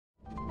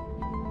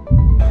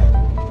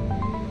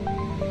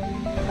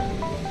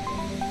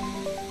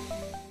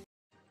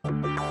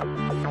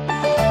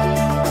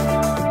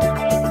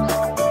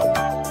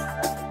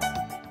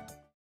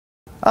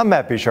I'm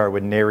Matt Bouchard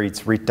with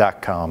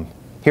NAREIT'sREIT.com,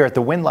 here at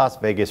the Wynn Las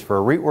Vegas for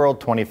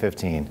REITWorld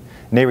 2015,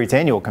 NAREIT's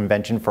annual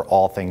convention for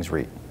all things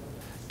REIT.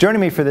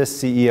 Joining me for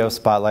this CEO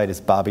Spotlight is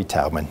Bobby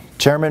Taubman,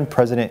 Chairman,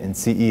 President, and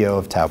CEO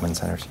of Taubman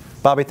Centers.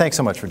 Bobby, thanks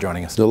so much for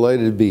joining us.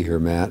 Delighted to be here,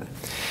 Matt.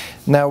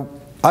 Now,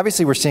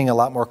 obviously we're seeing a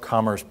lot more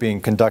commerce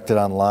being conducted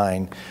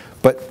online,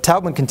 but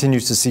Taubman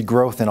continues to see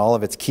growth in all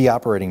of its key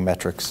operating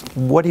metrics.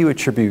 What do you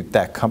attribute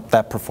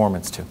that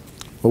performance to?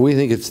 Well, we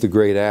think it's the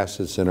great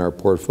assets in our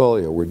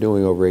portfolio. We're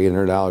doing over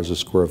 $800 a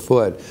square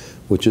foot,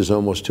 which is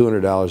almost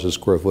 $200 a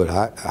square foot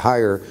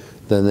higher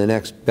than the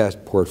next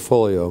best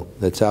portfolio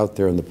that's out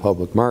there in the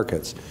public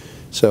markets.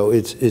 So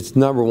it's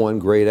number one,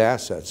 great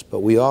assets.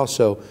 But we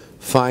also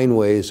find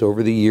ways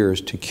over the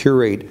years to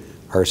curate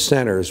our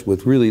centers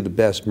with really the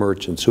best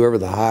merchants, whoever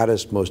the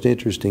hottest, most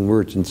interesting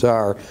merchants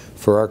are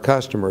for our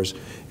customers.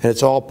 And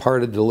it's all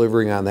part of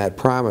delivering on that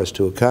promise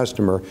to a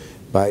customer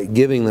by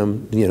giving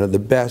them, the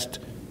best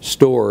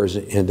stores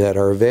and that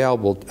are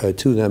available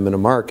to them in a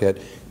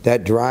market.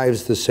 That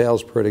drives the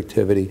sales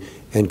productivity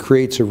and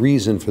creates a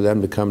reason for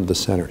them to come to the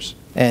centers.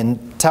 And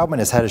Taubman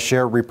has had a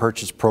share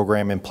repurchase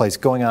program in place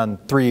going on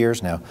 3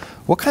 years now.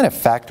 What kind of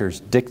factors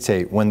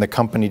dictate when the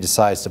company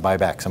decides to buy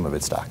back some of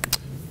its stock?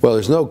 Well,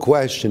 there's no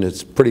question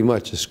it's pretty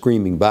much a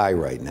screaming buy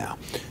right now.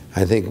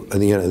 I think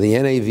the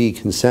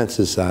NAV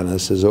consensus on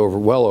us is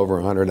well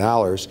over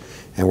 $100,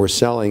 and we're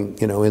selling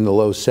in the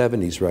low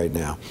 70s right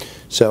now.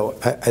 So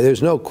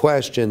there's no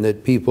question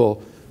that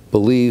people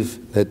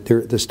believe that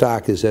the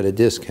stock is at a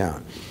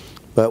discount.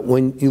 But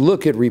when you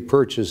look at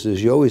repurchases,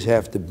 you always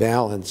have to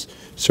balance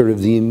sort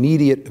of the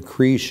immediate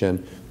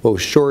accretion,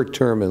 both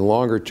short-term and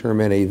longer-term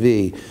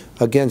NAV,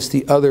 against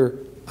the other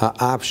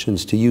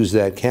options to use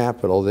that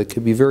capital that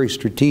could be very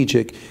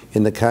strategic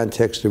in the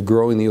context of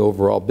growing the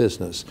overall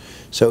business.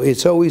 So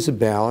it's always a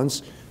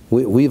balance.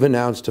 We've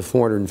announced a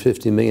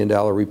 $450 million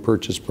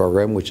repurchase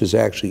program, which is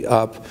actually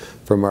up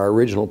from our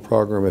original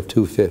program of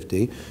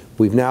 $250.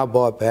 We've now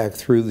bought back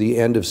through the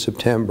end of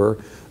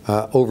September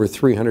over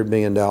 $300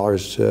 million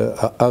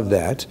of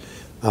that.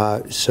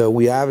 So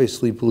we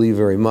obviously believe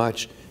very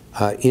much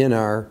in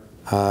our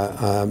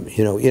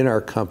in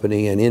our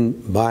company and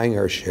in buying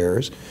our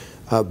shares.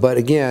 But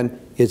again,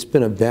 it's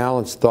been a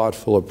balanced,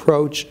 thoughtful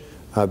approach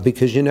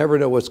because you never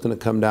know what's going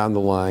to come down the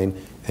line,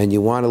 and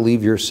you want to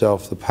leave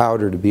yourself the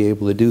powder to be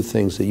able to do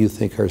things that you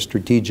think are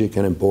strategic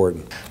and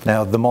important.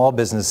 Now, the mall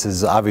business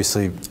is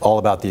obviously all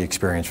about the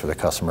experience for the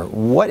customer.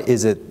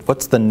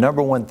 What's the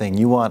number one thing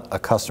you want a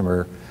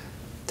customer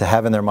to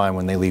have in their mind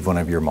when they leave one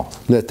of your malls?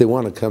 That they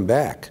want to come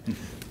back.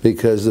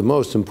 Because the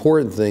most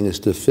important thing is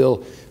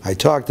I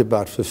talked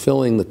about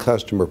fulfilling the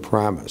customer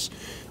promise.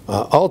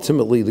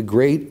 Ultimately, the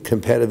great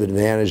competitive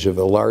advantage of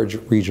a large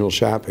regional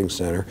shopping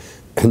center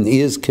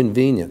is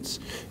convenience.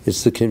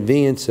 It's the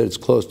convenience that it's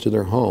close to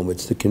their home.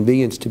 It's the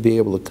convenience to be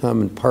able to come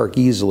and park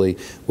easily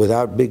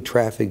without big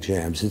traffic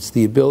jams. It's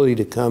the ability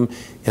to come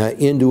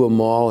into a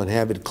mall and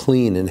have it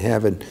clean and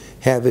have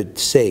it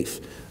safe.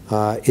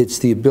 It's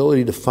the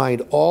ability to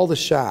find all the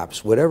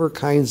shops, whatever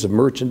kinds of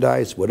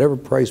merchandise, whatever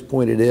price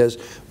point it is,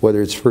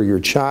 whether it's for your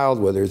child,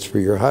 whether it's for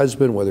your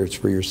husband, whether it's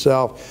for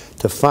yourself,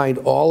 to find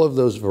all of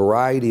those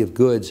variety of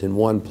goods in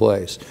one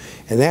place.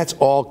 And that's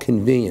all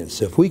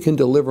convenience. If we can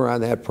deliver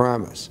on that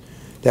promise,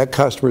 that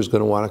customer is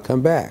going to want to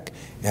come back.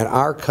 And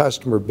our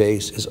customer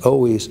base is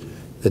always,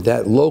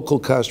 that local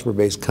customer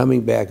base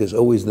coming back is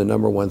always the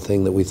number one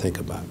thing that we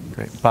think about.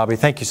 Great. Bobby,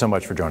 thank you so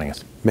much for joining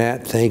us.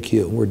 Matt, thank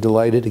you. We're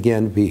delighted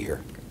again to be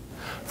here.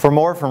 For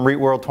more from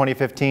REITWorld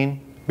 2015,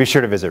 be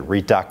sure to visit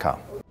REIT.com.